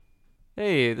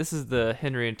Hey, this is the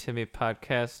Henry and Timmy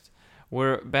podcast.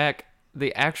 We're back,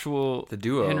 The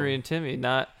duo. Henry and Timmy,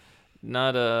 not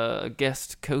a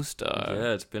guest co-star,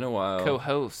 Yeah, it's been a while.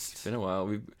 co-host. It's been a while.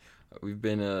 We've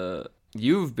been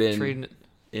you've been Trading.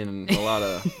 in a lot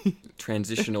of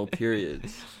transitional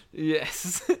periods.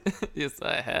 Yes, yes,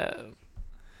 I have.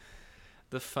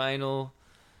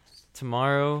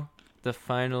 Tomorrow, the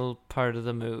final part of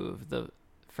the move. The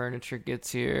furniture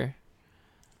gets here.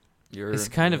 It's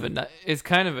kind of a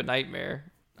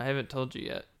nightmare. I haven't told you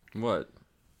yet. What?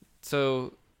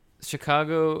 So,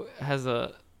 Chicago has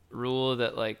a rule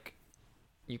that like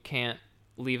you can't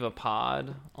leave a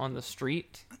pod on the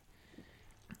street.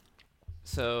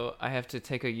 So I have to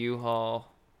take a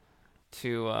U-Haul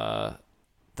to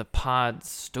the pod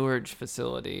storage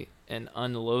facility and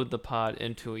unload the pod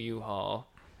into a U-Haul,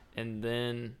 and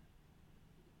then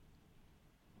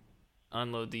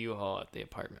unload the U-Haul at the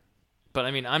apartment. But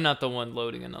I mean, I'm not the one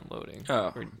loading and unloading.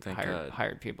 Oh, We thank God.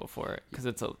 hired people for it because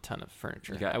it's a ton of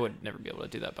furniture. I would never be able to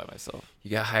do that by myself.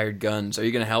 You got hired guns. Are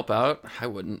you gonna help out? I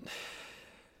wouldn't.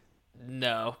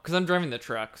 No, because I'm driving the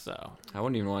truck, so. I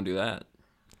wouldn't even want to do that.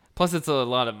 Plus, it's a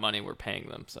lot of money we're paying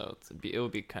them, so it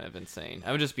would be kind of insane.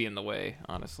 I would just be in the way,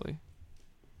 honestly.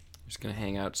 Just gonna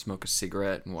hang out, smoke a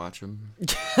cigarette, and watch them.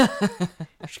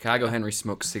 Chicago Henry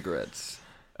smokes cigarettes.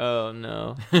 Oh,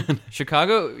 no.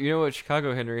 Chicago, you know what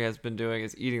Chicago Henry has been doing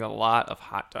is eating a lot of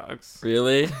hot dogs.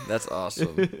 Really? That's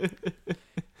awesome.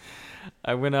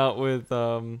 I went out with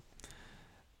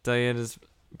Diana's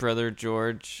brother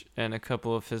George and a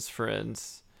couple of his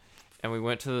friends, and we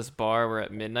went to this bar where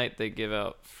at midnight they give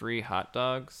out free hot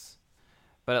dogs.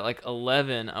 But at like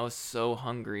 11, I was so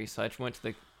hungry, so I just went to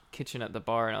the kitchen at the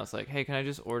bar and I was like, "Hey, can I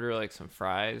just order like some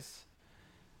fries?"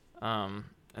 And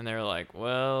they were like,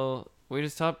 "Well, we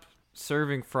just stopped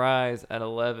serving fries at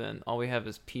 11. All we have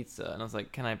is pizza." And I was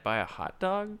like, "Can I buy a hot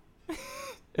dog?"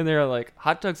 And they were like,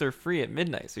 "Hot dogs are free at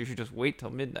midnight, so you should just wait till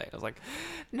midnight." I was like,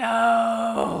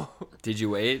 "No." Did you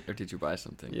wait or did you buy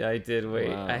something? Yeah, I did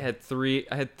wait. Wow. I had three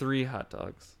hot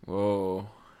dogs. Whoa.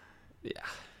 Yeah.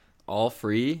 All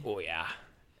free? Oh yeah.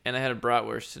 And I had a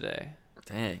bratwurst today.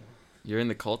 Dang. You're in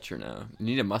the culture now. You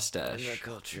need a mustache. In the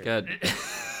culture. You got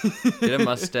get a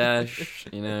mustache,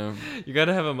 you know. You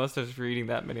gotta have a mustache for eating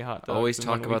that many hot dogs. Always in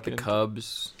talk one about the weekend.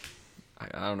 Cubs.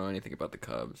 I don't know anything about the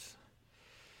Cubs.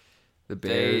 The They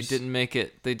Bears. didn't make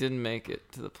it. They didn't make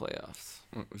it to the playoffs.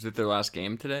 Was it their last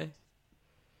game today?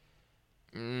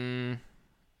 I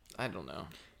don't know.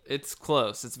 It's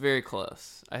close. It's very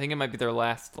close. I think it might be their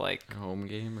last like Home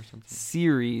game or something?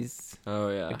 series Oh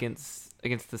yeah.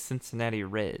 against the Cincinnati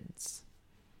Reds.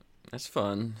 That's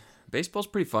fun. Baseball's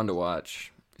pretty fun to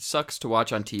watch. It sucks to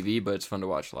watch on TV, but it's fun to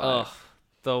watch live.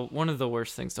 One of the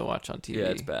worst things to watch on TV. Yeah,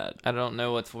 it's bad. I don't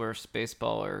know what's worse,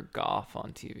 baseball or golf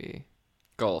on TV.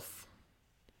 Golf.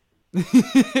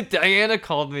 Diana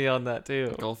called me on that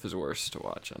too. Golf is worse to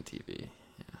watch on TV.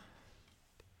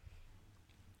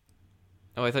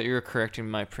 Oh, I thought you were correcting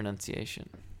my pronunciation.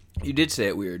 You did say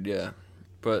it weird, yeah.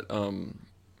 But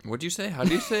what'd you say? How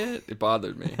do you say it? It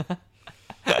bothered me.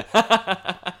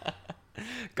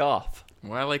 Golf.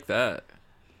 Why like that?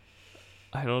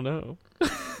 I don't know.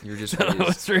 You're just I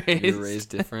was raised. You were raised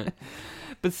different.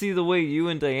 But see, the way you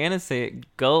and Diana say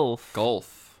it, Gulf.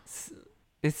 Golf.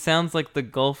 It sounds like the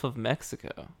Gulf of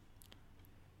Mexico.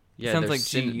 Yeah, sounds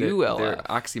they're like GULF. They're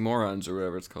oxymorons or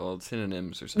whatever it's called,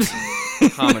 synonyms or something. They're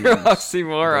Homonyms.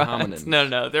 oxymorons. They're homonyms.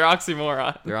 No, they're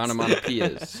oxymorons. They're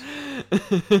onomatopoeias.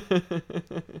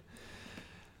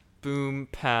 Boom,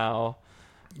 pow,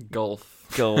 Golf.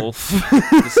 Gulf.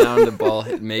 The sound the ball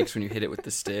makes when you hit it with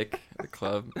the stick, the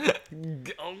club.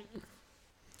 It's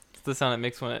the sound it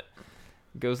makes when it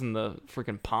goes in the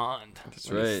freaking pond. That's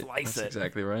when you right. slice That's it.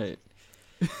 exactly right.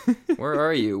 Where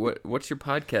are you? What's your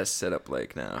podcast setup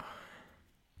like now?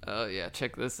 Oh yeah,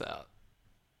 check this out.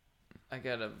 We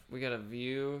got a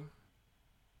view.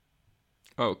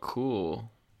 Oh, cool.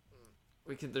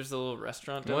 There's a little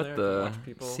restaurant down What there. the Watch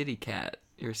people. city cat?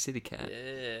 You're a city cat.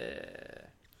 Yeah.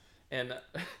 And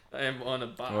I am on a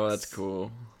box. Oh, that's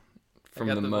cool. From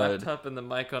I got the the mud. laptop and the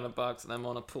mic on a box, and I'm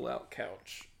on a pull-out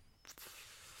couch.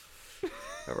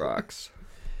 That rocks.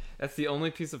 That's the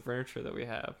only piece of furniture that we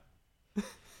have.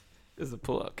 Is a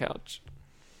pull-out couch.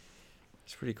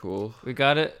 It's pretty cool. We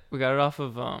got it off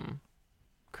of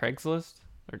Craigslist,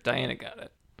 or Diana got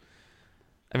it.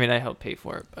 I mean, I helped pay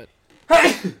for it, but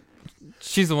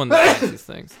she's the one that finds these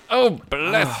things. Oh,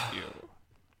 bless you.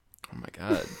 Oh my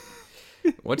god.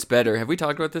 What's better? Have we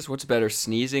talked about this? What's better,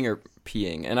 sneezing or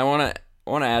peeing? And I want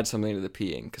to add something to the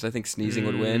peeing because I think sneezing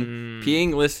would win.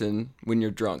 Peeing, listen, when you're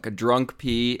drunk, a drunk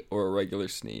pee or a regular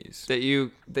sneeze. That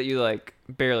you like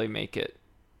barely make it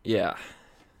Yeah.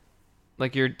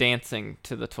 Like you're dancing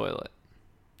to the toilet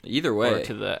Either way.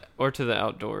 or to the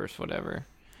outdoors, whatever.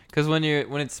 Because when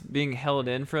it's being held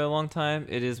in for a long time,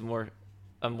 it is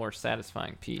a more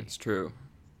satisfying pee. It's true.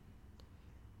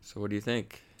 So what do you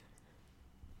think?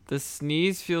 The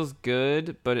sneeze feels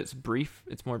good, but it's brief.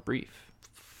 It's more brief.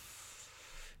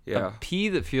 Yeah. A pee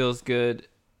that feels good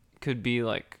could be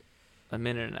like a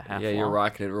minute and a half. Yeah, long. you're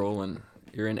rocking and rolling.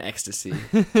 You're in ecstasy.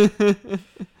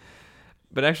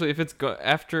 But actually, if it's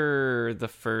after the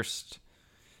first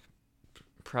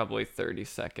probably 30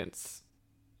 seconds,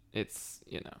 it's,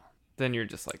 then you're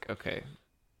just like, okay,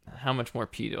 how much more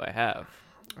pee do I have?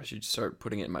 I should start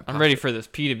putting it in my pocket. I'm ready for this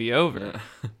pee to be over.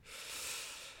 Yeah.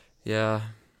 Yeah.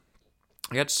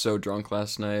 I got so drunk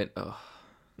last night. Oh.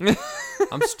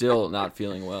 I'm still not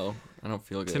feeling well. I don't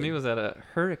feel good. Timmy was at a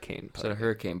hurricane I was party. at a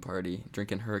hurricane party,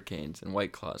 drinking hurricanes and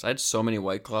White Claws. I had so many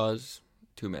White Claws.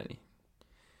 Too many.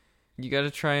 You got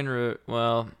to try and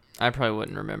well, I probably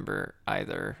wouldn't remember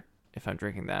either if I'm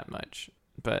drinking that much,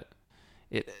 but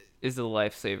it is a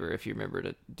lifesaver if you remember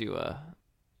to do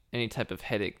any type of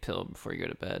headache pill before you go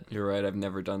to bed. You're right. I've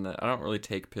never done that. I don't really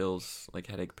take pills, like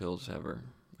headache pills ever.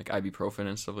 Like ibuprofen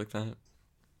and stuff like that.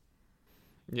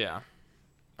 Yeah.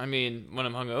 I mean, when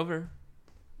I'm hungover,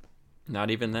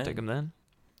 Not even then. take them then.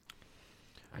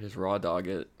 I just raw dog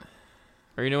it.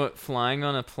 Or you know what? Flying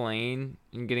on a plane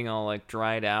and getting all like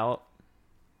dried out,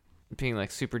 being like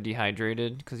super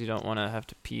dehydrated because you don't want to have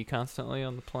to pee constantly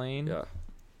on the plane. Yeah.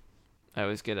 I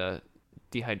always get a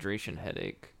dehydration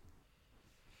headache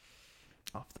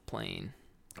off the plane.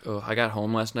 Oh, I got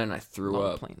home last night and I threw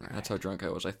Long up. plane ride. That's how drunk I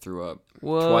was. I threw up.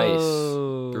 Whoa.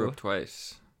 Twice. Threw up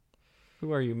twice.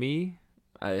 Who are you, me?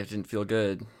 I didn't feel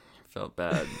good. Felt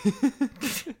bad.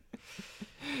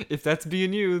 If that's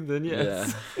being you, then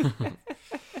yes. Yeah.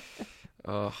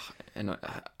 Oh, and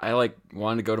I like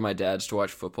wanted to go to my dad's to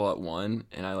watch football at 1,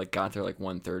 and I like got there like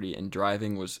 1:30, and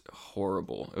driving was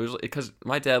horrible. It was because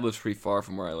my dad lives pretty far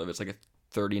from where I live. It's like a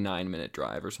 39-minute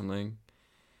drive or something.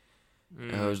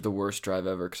 It was the worst drive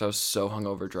ever because I was so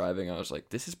hungover driving. I was like,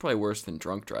 this is probably worse than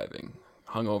drunk driving.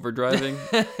 Hungover driving?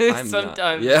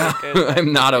 Sometimes. Yeah, Okay,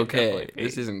 I'm not I okay. definitely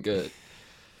This isn't good.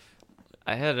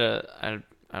 I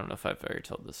don't know if I've ever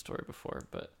told this story before,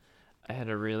 but I had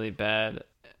a really bad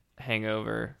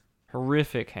hangover,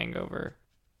 horrific hangover.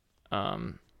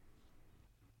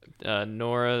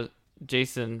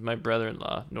 Jason, my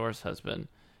brother-in-law, Nora's husband,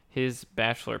 his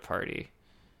bachelor party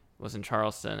was in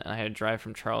Charleston, and I had to drive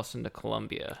from Charleston to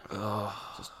Columbia.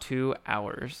 Oh, Just 2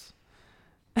 hours.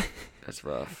 that's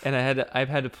rough. And I've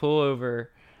had to pull over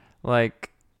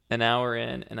like an hour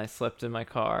in, and I slept in my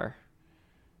car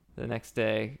the next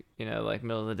day, like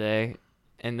middle of the day.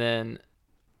 And then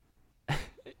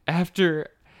after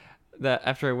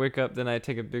I wake up, then I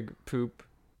take a big poop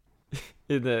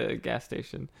in the gas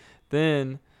station.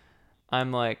 Then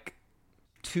I'm like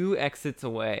 2 exits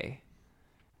away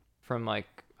from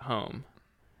like home,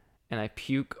 and I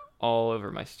puke all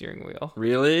over my steering wheel.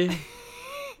 Really?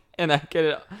 And I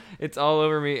get it's all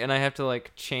over me, and I have to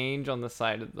like change on the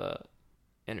side of the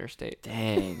interstate.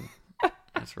 Dang.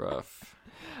 That's rough.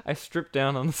 I stripped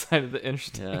down on the side of the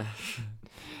interstate Yeah.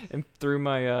 and threw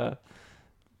my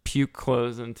puke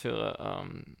clothes into a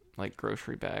like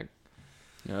grocery bag.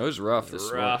 No, it was rough It was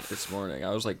this rough. this morning. I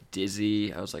was like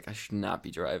dizzy. I was like, I should not be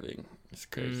driving. It's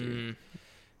crazy.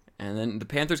 And then the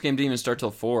Panthers game didn't even start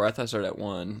till 4. I thought it started at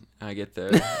 1. I get there.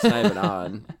 It's not even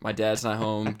on. My dad's not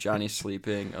home. Johnny's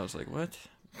sleeping. I was like, what?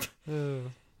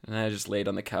 And I just laid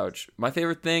on the couch. My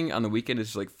favorite thing on the weekend is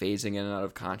just like phasing in and out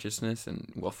of consciousness,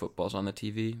 and while football's on the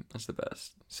TV. That's the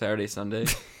best. Saturday, Sunday.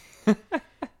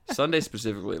 Sunday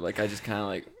specifically. Like I just kind of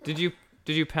like. Did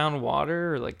you pound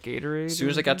water or like Gatorade? As soon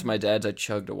as I got to my dad's, I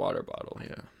chugged a water bottle.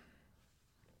 Yeah.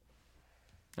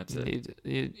 That's it.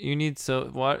 You need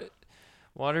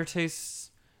water tastes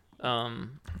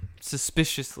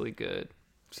suspiciously good.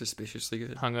 Suspiciously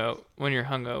good. When you're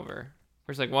hungover.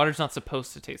 Whereas like water's not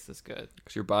supposed to taste this good.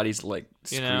 Because your body's like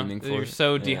screaming for you're it.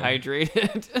 so Yeah.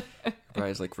 dehydrated. Your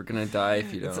body's like, we're gonna die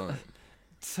if you don't.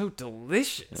 It's so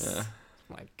delicious. Yeah.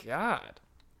 My God.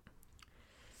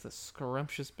 It's a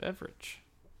scrumptious beverage.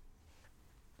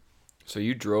 So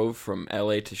you drove from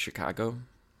LA to Chicago?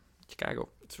 Chicago.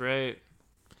 That's right.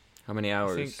 How many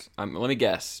hours? think- Let me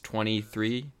guess.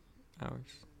 23 hours.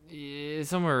 Yeah,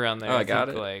 somewhere around there. Oh, I got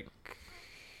think it. Like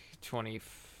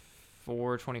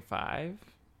 24, 25.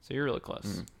 So you're really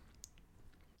close.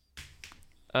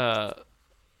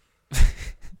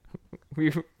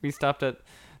 We stopped at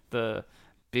the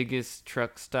biggest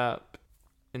truck stop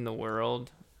in the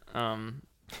world,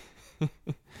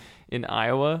 in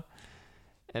Iowa,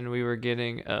 and we were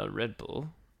getting a Red Bull.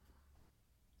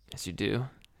 As you do.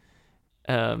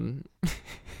 And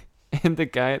the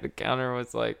guy at the counter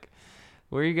was like,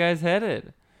 "Where are you guys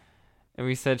headed?" And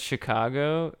we said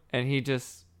Chicago, and he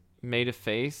just made a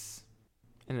face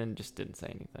and then just didn't say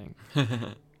anything.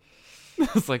 I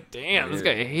was like, damn, this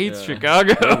guy hates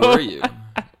Chicago. Where were you?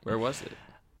 Where was it?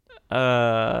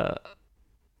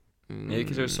 Maybe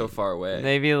because it was so far away.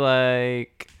 Maybe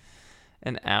like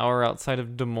an hour outside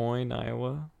of Des Moines,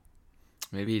 Iowa.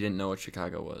 Maybe he didn't know what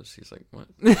Chicago was. He's like, what?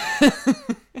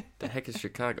 The heck is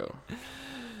Chicago?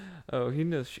 Oh, he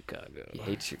knows Chicago. He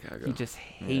hates Chicago. He just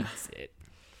hates it.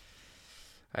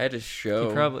 I had a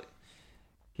show.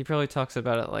 He probably talks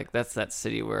about it like that's that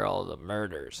city where all the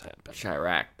murders happen.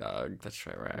 Chirac, dog. That's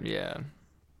Chirac. Yeah.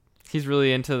 He's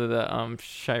really into the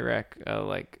Chirac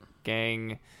like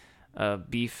gang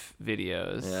beef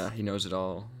videos. Yeah, he knows it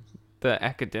all. The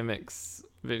academics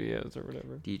videos or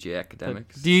whatever. DJ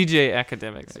Academics. DJ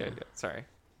Academics. Yeah. Sorry.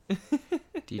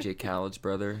 DJ Khaled's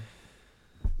brother.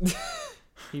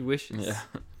 He wishes. Yeah.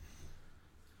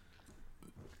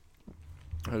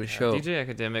 What a show. DJ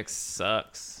Academics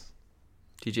sucks.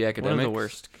 DJ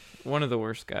Academics. One of the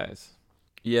worst guys.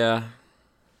 Yeah.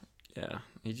 Yeah.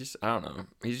 I don't know.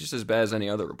 He's just as bad as any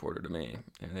other reporter to me.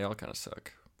 And they all kind of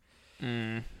suck.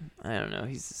 I don't know.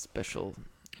 He's a special.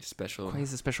 He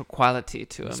has a special quality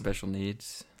to him. Special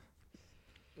needs.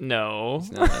 No.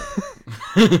 He's not.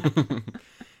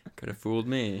 Could have fooled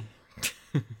me.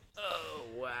 Oh,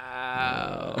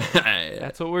 wow. Yeah.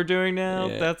 That's what we're doing now?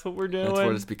 Yeah. That's what we're doing? That's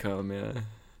what it's become, yeah.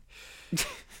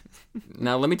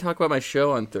 Now, let me talk about my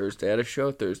show on Thursday. I had a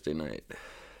show Thursday night.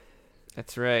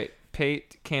 That's right.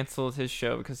 Pate canceled his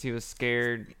show because he was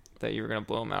scared that you were going to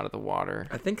blow him out of the water.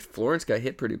 I think Florence got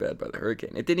hit pretty bad by the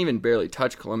hurricane. It didn't even barely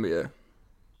touch Columbia.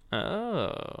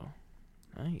 Oh,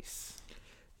 nice.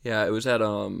 Yeah, it was at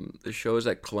the show is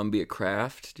at Columbia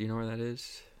Craft. Do you know where that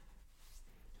is?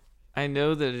 I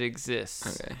know that it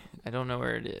exists. Okay. I don't know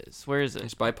where it is. Where is it?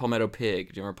 It's by Palmetto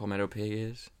Pig. Do you know where Palmetto Pig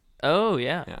is? Oh,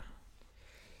 yeah. Yeah.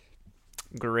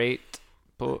 Great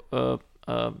barbecue.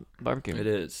 It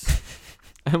is.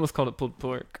 I almost called it pulled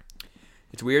pork.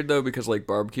 It's weird though because like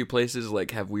barbecue places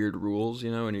like have weird rules, you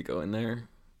know, when you go in there.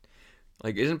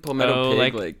 Like isn't Palmetto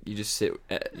Pig like you just sit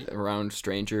around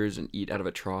strangers and eat out of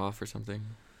a trough or something?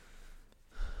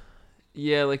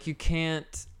 Yeah, like you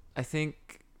can't. I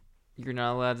think you're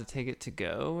not allowed to take it to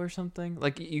go or something.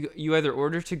 Like you either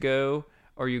order to go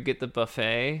or you get the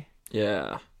buffet.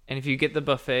 Yeah. And if you get the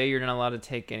buffet, you're not allowed to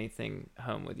take anything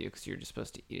home with you because you're just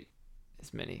supposed to eat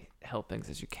as many helpings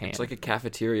as you can. It's like a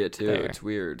cafeteria too. There. It's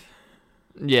weird.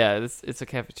 Yeah, it's a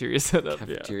cafeteria setup.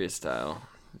 Cafeteria style.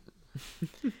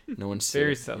 No one's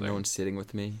Very sitting. southern. No one's sitting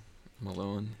with me. I'm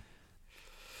alone.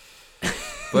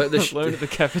 But the alone at the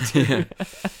cafeteria.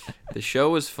 The show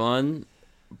was fun,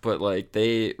 but like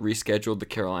they rescheduled the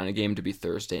Carolina game to be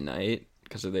Thursday night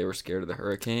because they were scared of the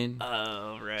hurricane.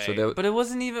 Oh right. So but it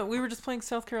wasn't even. We were just playing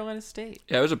South Carolina State.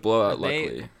 Yeah, it was a blowout.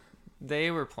 Luckily,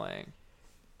 they were playing.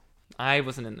 I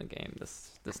wasn't in the game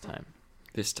this time.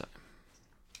 This time,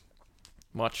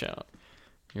 watch out.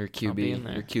 You're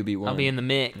QB. You're QB1. I'll be in the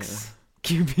mix.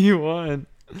 Yeah. QB1.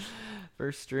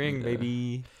 First string,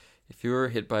 baby. If you were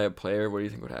hit by a player, what do you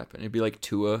think would happen? It'd be like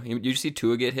Tua. Did you see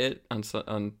Tua get hit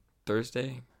on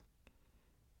Thursday?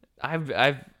 I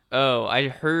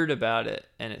heard about it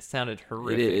and it sounded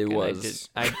horrific. It was.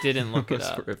 I didn't look it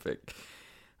up. Horrific.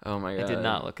 Oh my god. I did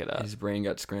not look it up. His brain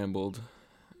got scrambled.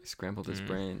 He scrambled his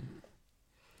brain.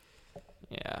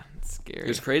 Yeah, it's scary. It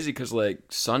was crazy because like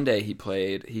Sunday he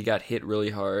played. He got hit really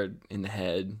hard in the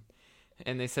head.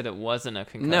 And they said it wasn't a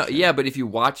concussion. No, yeah, but if you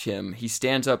watch him, he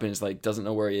stands up and is like doesn't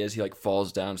know where he is. He like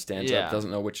falls down, stands up, doesn't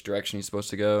know which direction he's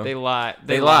supposed to go. They lied.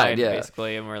 They lied, yeah.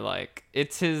 Basically, and we're like,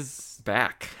 it's his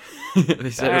back. They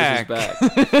said it was his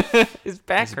back. His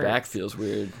back his hurts. back feels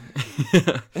weird.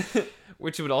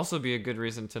 Which would also be a good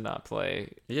reason to not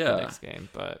play the next game,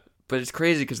 but it's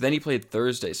crazy because then he played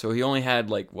Thursday, so he only had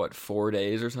 4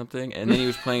 days or something, and then he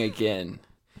was playing again,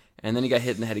 and then he got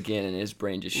hit in the head again, and his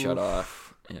brain just shut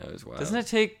off. Yeah, it was wild. Doesn't it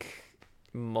take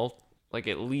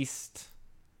at least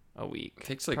a week? It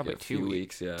takes probably a few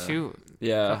weeks, yeah.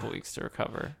 A couple weeks to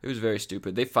recover. It was very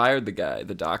stupid. They fired the guy,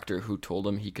 the doctor who told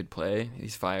him he could play.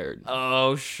 He's fired.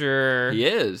 Oh, sure. He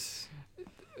is.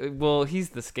 Well, he's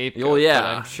the scapegoat. Oh,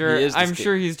 yeah. I'm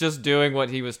sure he's just doing what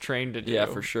he was trained to do. Yeah,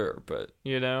 for sure, but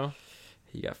you know,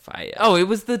 he got fired. Oh, it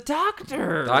was the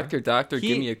doctor. Doctor,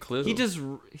 give me a clue. He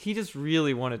just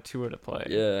really wanted Tua to play.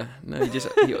 Yeah. No,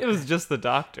 it was just the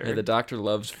doctor. Yeah, the doctor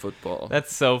loves football.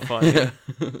 That's so funny.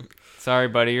 Sorry,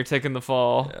 buddy, you're taking the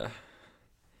fall. Yeah.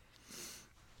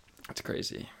 It's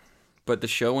crazy. But the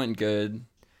show went good.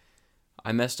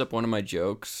 I messed up one of my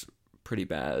jokes pretty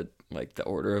bad, like the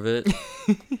order of it.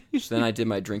 So then I did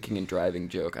my drinking and driving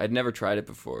joke. I'd never tried it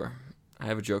before. I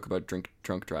have a joke about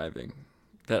drunk driving.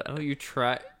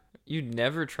 You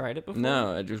never tried it before?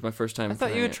 No, it was my first time. I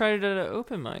thought you had tried it at an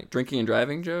open mic. Drinking and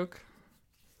driving joke?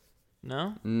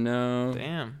 No? No.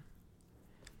 Damn.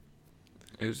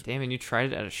 It was. Damn, and you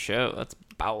tried it at a show. That's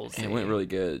ballsy. And it went really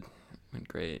good. It went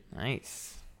great.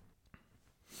 Nice.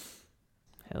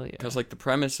 Hell yeah. Because like the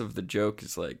premise of the joke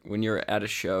is like when you're at a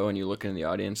show and you look in the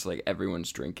audience, like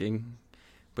everyone's drinking.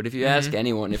 But if you ask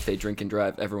anyone if they drink and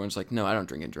drive, everyone's like, no, I don't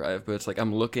drink and drive. But it's like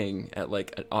I'm looking at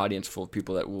like an audience full of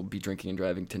people that will be drinking and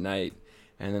driving tonight.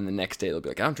 And then the next day they'll be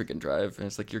like, I don't drink and drive. And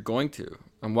it's like, you're going to.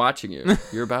 I'm watching you.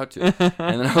 You're about to.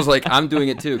 And then I was like, I'm doing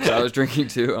it too because I was drinking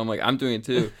too. I'm like, I'm doing it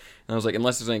too. And I was like,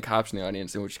 unless there's any cops in the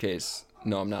audience, in which case,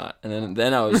 no, I'm not. And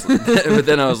then I was, but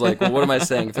then I was like, well, what am I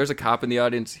saying? If there's a cop in the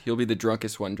audience, he'll be the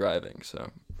drunkest one driving. So.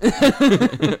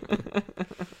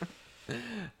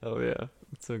 Oh yeah,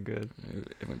 it's so good.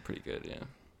 It went pretty good, yeah.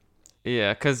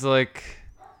 Yeah, cause like,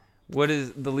 what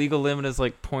is the legal limit is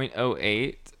like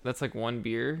 0.08. That's like one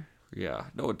beer. Yeah,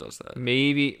 no one does that.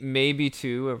 Maybe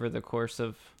two over the course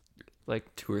of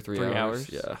like 2 or 3 hours.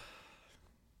 Yeah.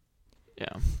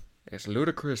 Yeah. It's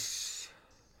ludicrous.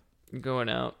 Going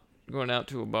out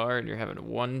to a bar and you're having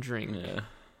one drink. Yeah.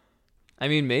 I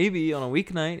mean, maybe on a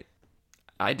weeknight.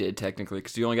 I did technically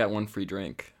because you only got one free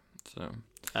drink. So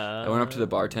I went up to the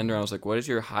bartender and I was like, "What is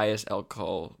your highest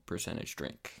alcohol percentage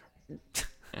drink?"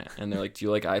 And they're like, "Do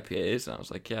you like IPAs?" And I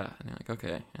was like, "Yeah." And they're like,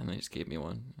 "Okay." And they just gave me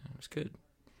one. It was good.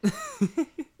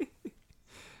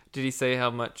 Did he say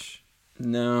how much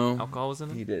No, alcohol was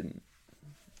in it? he didn't.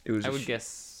 It was. I would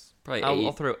guess probably 8.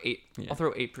 I'll throw 8. Yeah. I'll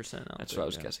throw 8% out. That's what I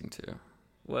was guessing too.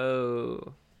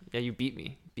 Whoa. Yeah, you beat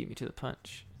me. Beat me to the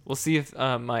punch. We'll see if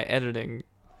my editing.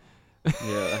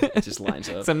 Yeah, it just lines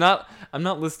up. So I'm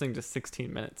not listening to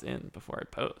 16 minutes in before I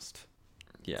post.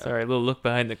 Yeah. Sorry, a little look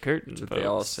behind the curtain. That's what folks. they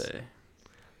all say.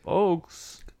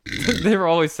 Folks. They were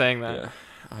always saying that. Yeah.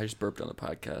 I just burped on the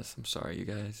podcast. I'm sorry, you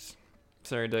guys.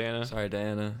 Sorry, Diana. Sorry,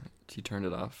 Diana. She turned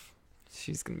it off.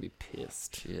 She's gonna be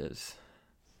pissed. She is.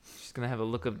 She's gonna have a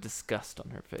look of disgust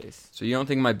on her face. So you don't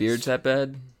think my beard's that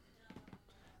bad?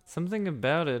 Something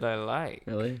about it I like.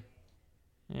 Really?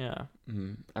 Yeah.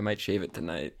 I might shave it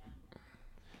tonight.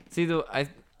 See, though,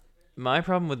 my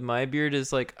problem with my beard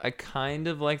is like I kind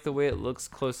of like the way it looks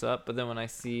close up, but then when I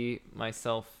see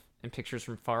myself in pictures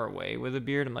from far away with a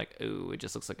beard, I'm like, ooh, it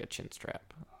just looks like a chin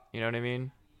strap. You know what I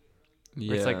mean? Yeah.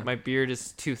 Where it's like my beard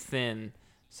is too thin,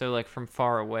 so like from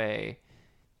far away,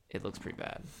 it looks pretty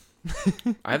bad.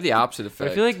 I have the opposite But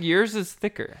effect. I feel like yours is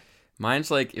thicker.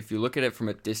 Mine's like, if you look at it from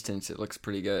a distance, it looks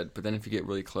pretty good. But then if you get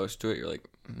really close to it, you're like,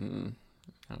 I don't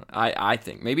know. I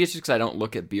think. Maybe it's just because I don't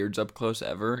look at beards up close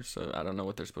ever. So I don't know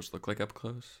what they're supposed to look like up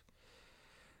close.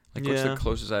 Like, what's the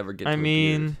closest I ever get to a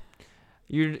beard?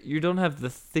 You don't have the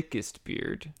thickest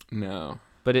beard. No.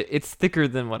 But it's thicker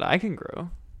than what I can grow.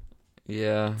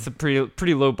 Yeah. It's a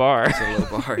pretty low bar. It's a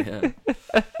low bar, yeah.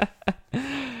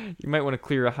 You might want to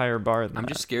clear a higher bar than I'm that.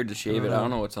 just scared to shave it. I don't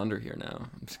know what's under here now.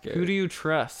 I'm scared. Who do you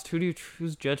trust?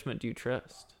 Whose judgment do you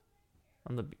trust?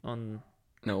 On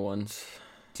No one's.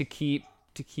 to keep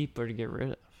or to get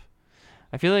rid of?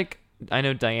 I feel like I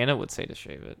know Diana would say to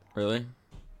shave it. Really?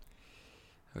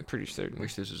 I'm pretty certain.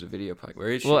 Wish this was a video podcast. Where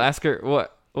is she? We'll ask her.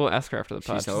 We'll ask her after the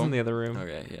podcast. She's She's home? in the other room.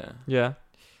 Okay, yeah. Yeah.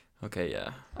 Okay,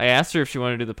 yeah. I asked her if she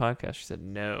wanted to do the podcast. She said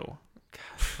no.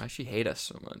 Why does she hate us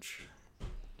so much?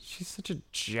 She's such a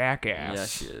jackass. Yeah,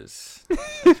 she is.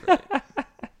 That's right.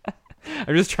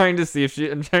 I'm just trying to see if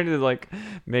I'm trying to like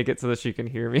make it so that she can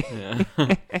hear me. Yeah.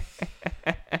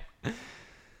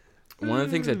 One of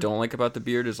the things I don't like about the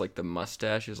beard is like the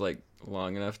mustache is like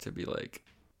long enough to be like,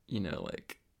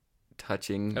 like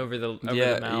touching Over the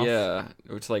mouth. Yeah.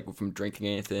 It's like from drinking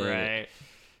anything. Right.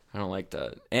 I don't like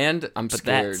that. And I'm But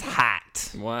scared. that's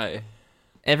hot. Why?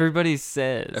 Everybody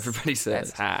says. Everybody says.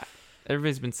 That's hot.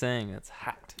 Everybody's been saying that's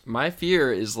hot. My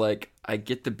fear is like I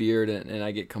get the beard and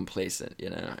I get complacent,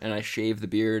 and I shave the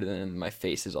beard and then my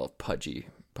face is all pudgier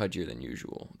than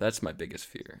usual. That's my biggest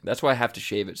fear. That's why I have to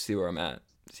shave it to see where I'm at,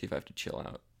 see if I have to chill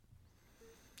out.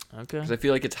 Okay. Because I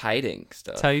feel like it's hiding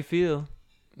stuff. That's how you feel.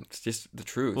 It's just the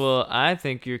truth. Well, I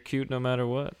think you're cute no matter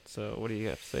what. So what do you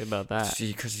have to say about that?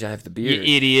 See, because I have the beard.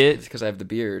 You idiot. It's because I have the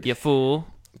beard. You fool.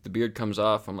 If the beard comes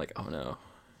off, I'm like, oh no.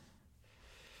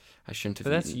 I shouldn't have But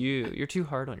that's eaten. you. You're too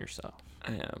hard on yourself.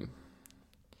 I am.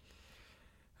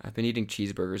 I've been eating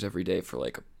cheeseburgers every day for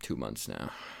like 2 months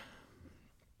now.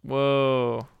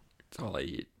 Whoa. That's all I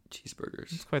eat.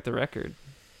 Cheeseburgers. That's quite the record.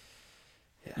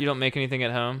 Yeah. You don't make anything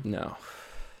at home? No.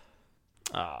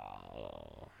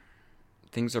 Oh.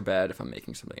 Things are bad if I'm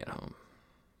making something at home.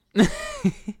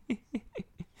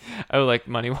 Oh, like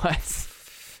money wise.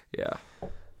 Yeah.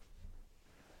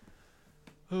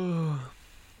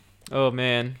 Oh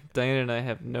man, Diana and I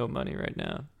have no money right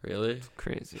now. Really? It's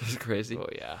crazy. It's crazy. Oh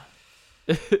yeah.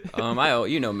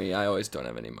 You know me. I always don't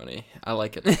have any money. I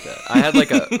like it like that. I had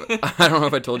like I don't know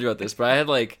if I told you about this, but I had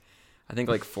like, I think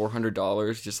like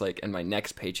 $400 just like, and my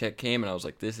next paycheck came, and I was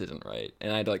like, this isn't right,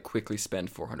 and I had to like quickly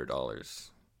spend $400.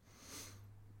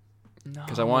 No,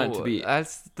 'Cause I want it to be-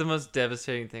 That's the most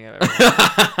devastating thing I've ever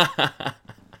done.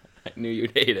 I knew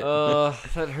you'd hate it. Oh,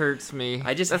 that hurts me.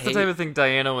 That's the type of thing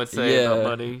Diana would say about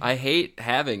money. I hate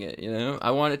having it, you know? I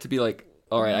want it to be like,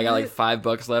 all right, I got like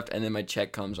 $5 left, and then my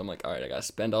check comes. I'm like, all right, I got to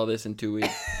spend all this in 2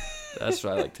 weeks. That's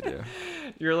what I like to do.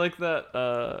 You're like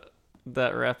that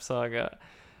rap song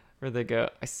where they go,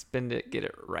 I spend it, get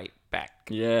it right back.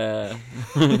 Yeah.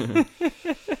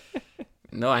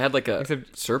 No, I had like a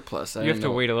Except surplus. You have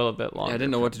to wait a little bit longer. I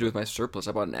didn't know what to do with my surplus.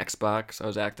 I bought an Xbox. I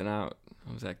was acting out.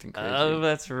 I was acting crazy. Oh,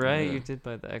 that's right. Yeah. You did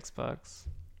buy the Xbox.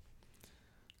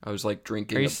 I was like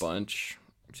drinking a bunch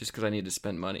just because I needed to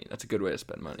spend money. That's a good way to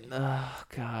spend money. Oh,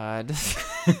 God.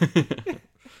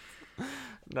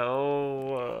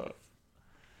 No.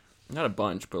 Not a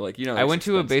bunch, but like, you know. I went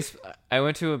to a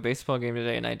baseball game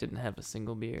today and I didn't have a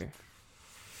single beer.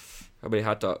 How many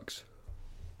hot dogs?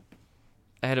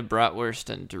 I had a bratwurst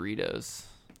and Doritos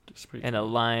That's pretty and a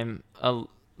lime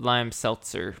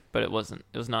seltzer, but it was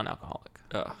non-alcoholic.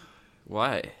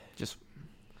 Why? Just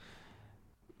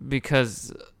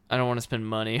because I don't want to spend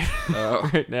money Oh.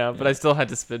 right now, but I still had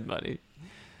to spend money.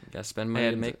 You gotta spend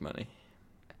money to make money.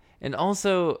 And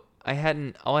also,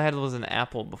 all I had was an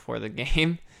apple before the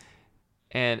game.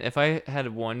 And if I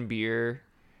had one beer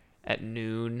at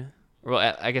noon,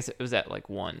 I guess it was at like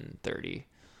 1:30,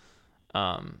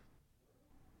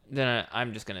 then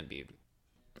I'm just going to be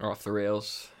Off the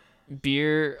rails.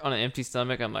 beer on an empty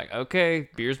stomach. I'm like, okay,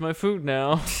 beer's my food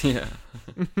now. Yeah.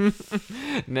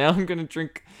 Now I'm going to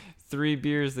drink 3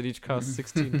 beers that each cost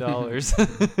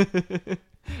 $16.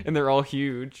 And they're all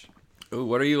huge. Ooh,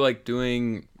 what are you like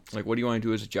doing? Like, what do you want to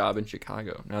do as a job in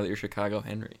Chicago now that you're Chicago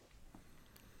Henry?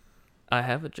 I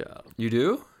have a job. You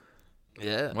do?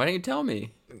 Yeah. Why didn't you tell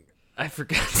me? I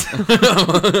forgot.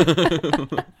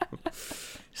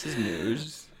 This is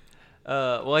news.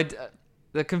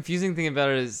 The confusing thing about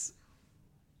it is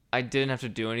I didn't have to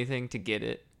do anything to get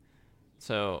it.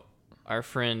 So our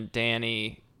friend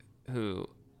Danny, who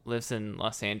lives in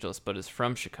Los Angeles but is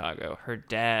from Chicago, her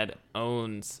dad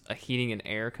owns a heating and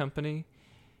air company.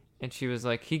 And she was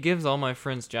like, he gives all my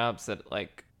friends jobs that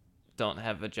like don't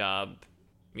have a job,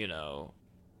 you know,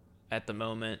 at the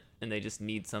moment, and they just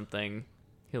need something.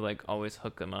 He'll like always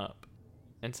hook them up.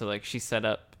 And so like she set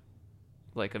up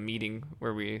like a meeting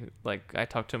where I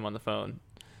talked to him on the phone,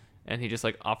 and he just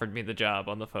like offered me the job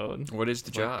on the phone. What is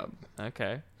the job?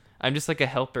 Okay. I'm just like a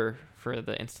helper for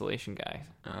the installation guy.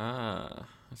 Ah,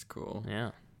 that's cool.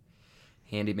 Yeah.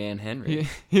 Handyman Henry.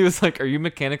 He was like, are you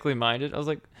mechanically minded? I was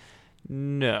like,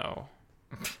 no,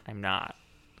 I'm not.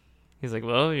 He's like,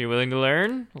 well, are you willing to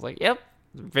learn? I was like, yep,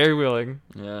 very willing.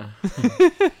 Yeah.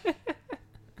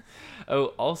 Oh,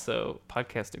 also,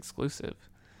 podcast exclusive.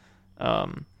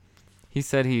 He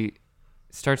said he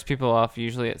starts people off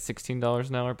usually at $16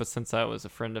 an hour, but since I was a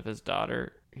friend of his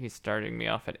daughter, he's starting me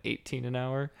off at $18 an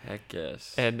hour. Heck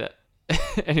yes. And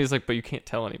and he's like, but you can't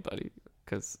tell anybody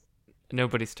because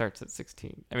nobody starts at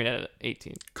 16. I mean, at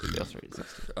 18. They'll start at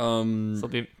 16. So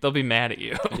they'll be mad at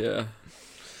you. Yeah.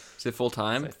 Is it full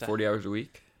time? Like that. 40 hours a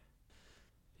week?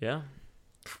 Yeah.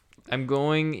 I'm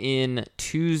going in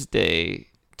Tuesday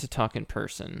to talk in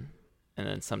person, and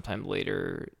then sometime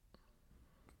later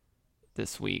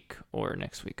this week or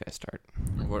next week I start.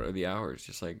 What are the hours?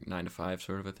 Just like 9 to 5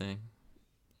 sort of a thing?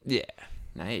 Yeah.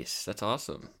 Nice. That's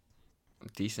awesome.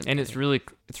 Decent. And pay. it's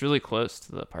really close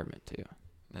to the apartment too.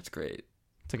 That's great.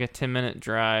 It's like a 10-minute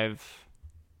drive,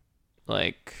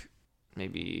 like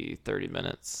maybe 30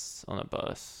 minutes on a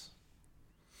bus.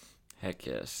 Heck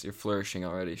yes. You're flourishing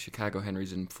already. Chicago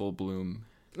Henry's in full bloom.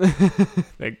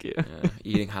 Thank you. Yeah.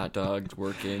 Eating hot dogs,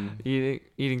 working.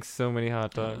 Eating so many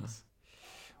hot dogs.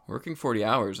 Working 40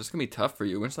 hours. That's going to be tough for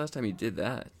you. When's the last time you did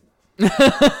that?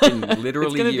 Literally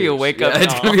it's gonna years. be a wake up call.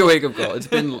 It's gonna be a wake up call. It's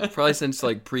been been probably since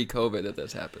like pre-COVID that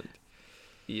that's happened.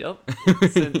 Yep.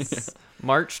 Since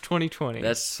March 2020.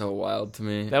 That's so wild to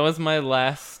me. That was my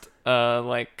last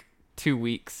like 2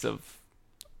 weeks of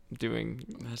doing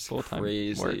That's full-time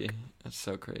crazy. work. That's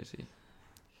so crazy.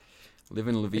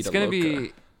 Living La Vida It's gonna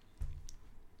Loca.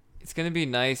 it's gonna be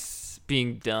nice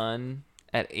being done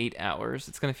at 8 hours.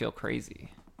 It's gonna feel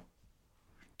crazy.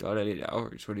 Done at 8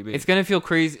 hours. What do you mean? It's gonna feel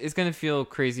crazy. It's gonna feel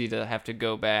crazy to have to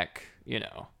go back,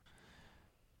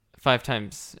 5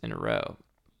 times in a row,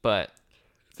 but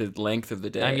The length of the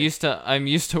day. I'm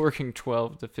used to working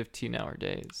 12 to 15-hour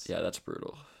days. Yeah, that's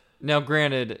brutal. Now,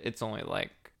 granted, it's only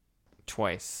like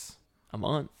twice a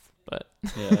month, but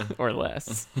Yeah. or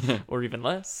less, or even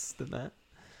less than that.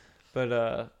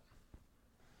 But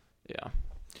yeah.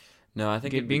 No, I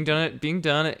think Being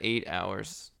done at 8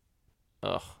 hours.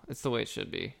 Ugh, it's the way it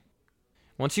should be.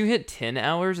 Once you hit 10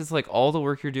 hours, it's like all the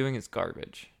work you're doing is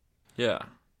garbage. Yeah.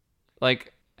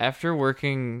 Like after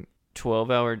working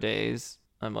 12-hour days,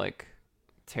 I'm like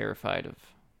terrified of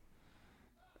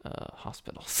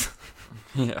hospitals.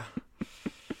 Yeah.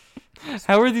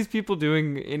 How are these people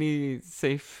doing any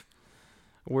safe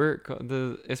work?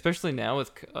 Especially now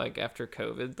with like after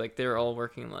COVID, like they're all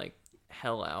working like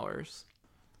hell hours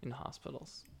in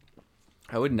hospitals.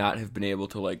 I would not have been able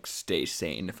to like stay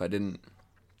sane if I didn't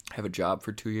have a job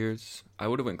for 2 years. I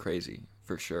would have went crazy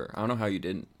for sure. I don't know how you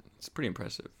didn't. It's pretty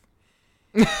impressive.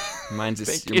 Your mind's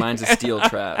a steel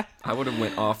trap. I would have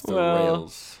went off the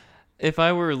rails. If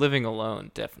I were living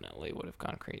alone, definitely would have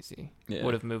gone crazy. Yeah.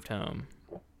 Would have moved home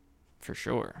for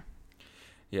sure.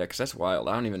 Yeah, because that's wild.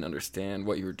 I don't even understand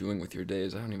what you were doing with your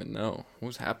days. I don't even know what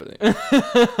was happening.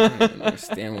 I don't even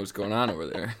understand what was going on over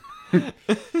there.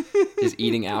 Just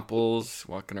eating apples,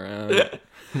 walking around,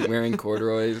 wearing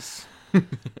corduroys.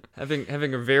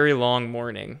 Having a very long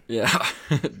morning. Yeah,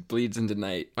 bleeds into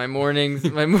night. My mornings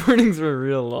were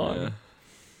real long. Yeah.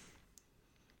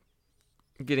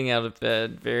 Getting out of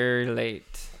bed very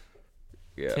late.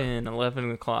 Yeah. 10,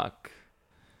 11 o'clock.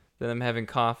 Then I'm having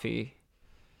coffee,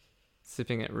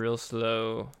 sipping it real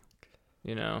slow.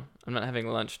 You know, I'm not having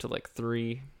lunch till like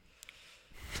 3.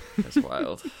 That's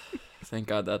wild. Thank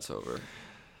God that's over.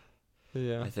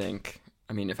 Yeah. I think.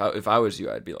 I mean, if I was you,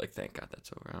 I'd be like, thank God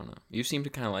that's over. I don't know. You seem to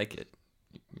kind of like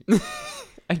it.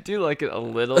 I do like it a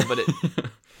little, but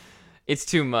it's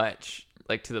too much,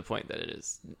 like to the point that it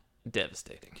is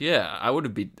devastating. Yeah, I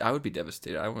would be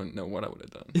devastated. I wouldn't know what I would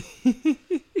have done.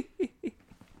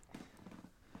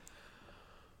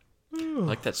 I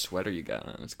like that sweater you got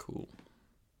on. It's cool.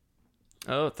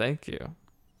 Oh, thank you.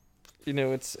 You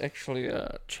know, it's actually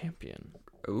a Champion.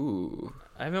 Ooh.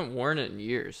 I haven't worn it in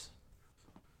years.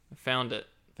 I found it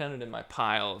in my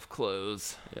pile of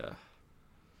clothes. Yeah.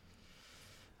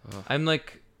 Oh. I'm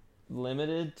like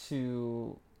limited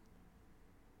to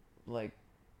like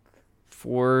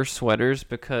 4 sweaters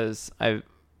because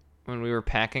when we were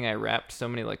packing, I wrapped so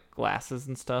many like glasses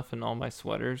and stuff in all my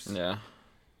sweaters. Yeah.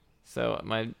 So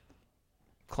my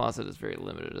closet is very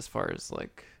limited as far as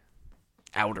like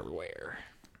outerwear.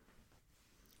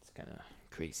 It's kind of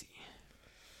crazy.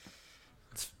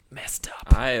 It's messed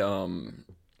up.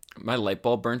 My light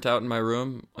bulb burnt out in my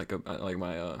room, like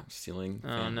my ceiling. Oh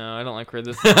fan. no, I don't like where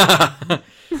this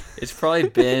It's probably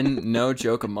been no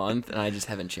joke a month, and I just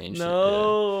haven't changed it.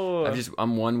 No. Yeah.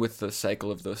 I'm one with the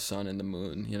cycle of the sun and the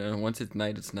moon. You know, once it's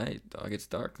night, it's night. Dog, it's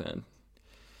dark then.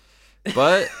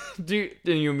 But Do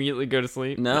you immediately go to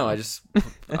sleep? no,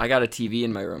 I got a TV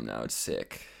in my room now. It's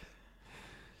sick.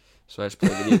 So I just play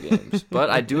video games. But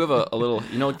I do have a little,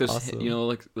 you know, like those, Awesome.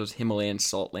 like those Himalayan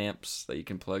salt lamps that you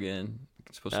can plug in.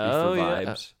 It's supposed to be Oh, for yeah.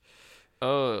 vibes.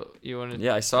 Oh, you want to?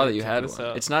 Yeah, I saw that you had this one.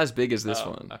 out? It's not as big as this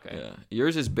Oh, one. okay. Yeah,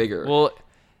 yours is bigger. Well,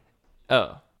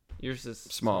 yours is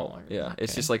small. smaller. Yeah,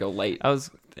 it's Okay. just like a light I was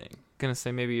thing. gonna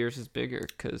say maybe yours is bigger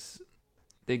because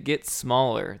they get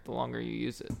smaller the longer you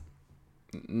use it.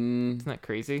 Isn't that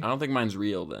crazy? I don't think mine's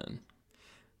real then.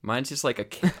 Mine's just like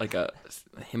a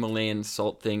Himalayan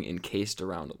salt thing encased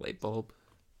around a light bulb.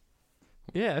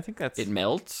 Yeah, I think that's. It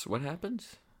melts. What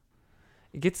happens?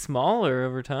 It gets smaller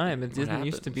over time. It What didn't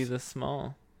used to be happens? this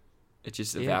small. It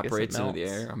just Yeah, I guess it evaporates into the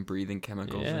melts. air. I'm breathing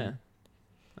chemicals. Yeah,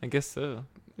 I guess so.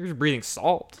 You're just breathing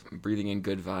salt. I'm breathing in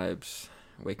good vibes.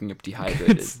 Waking up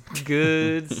dehydrated.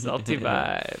 Good salty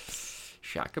vibes.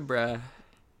 Shaka bra.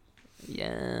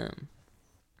 Yum.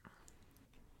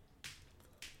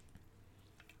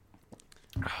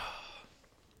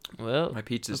 Well, My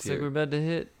pizza's looks here. like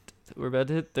we're about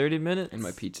to hit 30 minutes. And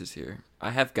my pizza's here.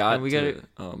 I have got And we to.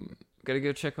 gotta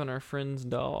go check on our friend's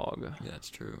dog. Yeah, that's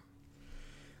true.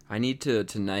 I need to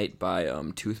tonight buy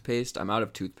toothpaste. I'm out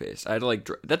of toothpaste. I had to like.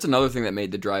 That's another thing that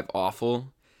made the drive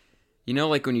awful. You know,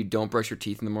 like when you don't brush your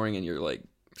teeth in the morning and you're like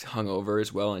hungover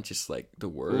as well, and it's just like the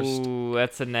worst. Ooh,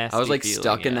 that's a nasty I was like feeling,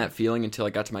 stuck in yeah. that feeling until I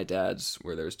got to my dad's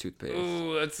where there was toothpaste.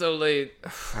 Ooh, that's so late.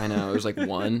 I know, it was like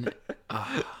one.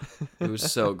 It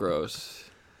was so gross.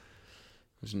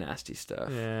 It was nasty stuff.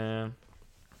 Yeah.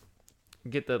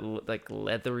 Get the like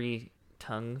leathery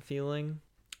tongue feeling.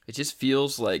 It just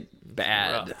feels like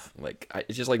bad. rough. Like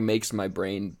it just like makes my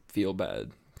brain feel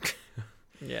bad.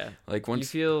 Yeah. Like You once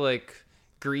feel like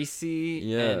greasy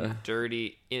Yeah. and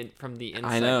dirty from the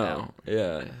inside I know. out.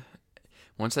 Yeah.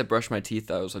 Once I brushed my teeth,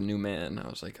 I was a new man. I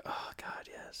was like, oh God,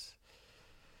 yes.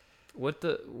 What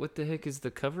the heck is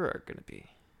the cover art gonna be?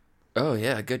 Oh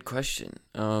yeah, good question.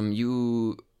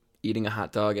 You eating a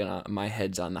hot dog and my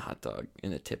head's on the hot dog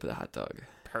in the tip of the hot dog.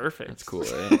 Perfect. That's cool,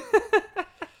 right?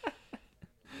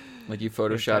 Like you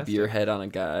Photoshop Fantastic. your head on a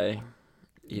guy.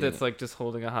 That's like just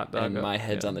holding a hot dog. and up. my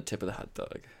head's Yeah. on the tip of the hot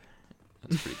dog.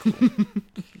 That's pretty cool.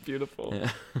 Beautiful.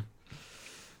 Yeah.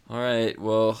 All right.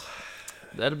 Well,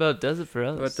 That about does it for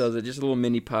us. what does it? Just a little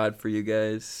mini pod for you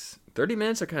guys. 30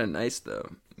 minutes are kind of nice though.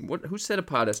 Who said a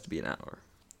pod has to be an hour?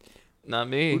 Not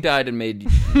me. Who died and made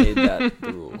that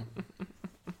the rule?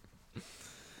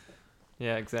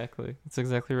 Yeah, exactly. That's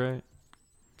exactly right.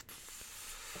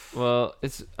 Well,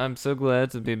 I'm so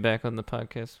glad to be back on the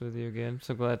podcast with you again.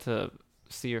 So glad to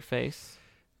see your face.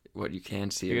 What you can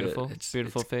see Beautiful. of it.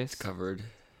 Beautiful face. It's covered.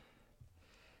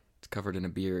 It's covered in a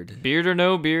beard. Beard or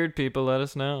no beard, people, let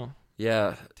us know.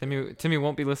 Yeah. Timmy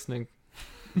won't be listening.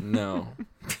 No.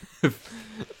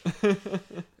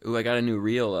 Ooh, I got a new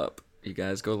reel up. You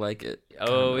guys go like it.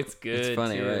 Oh, it's good. It's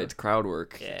funny, too. right? It's crowd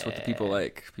work. It's what the people Yeah.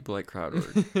 like. People like crowd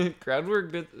work. Crowd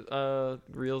work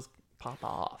reels pop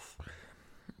off.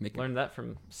 Making, Learned that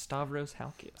from Stavros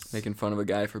Halkias. making fun of a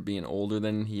guy for being older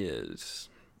than he is.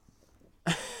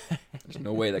 There's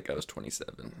no way that guy was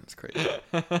 27. That's crazy.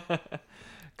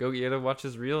 You gotta watch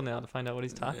his reel now to find out what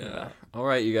he's talking about. All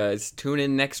right, you guys. Tune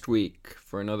in next week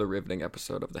for another riveting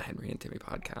episode of the Henry and Timmy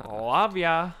podcast. Love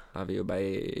ya. Love you.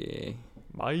 Bye.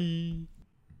 Bye.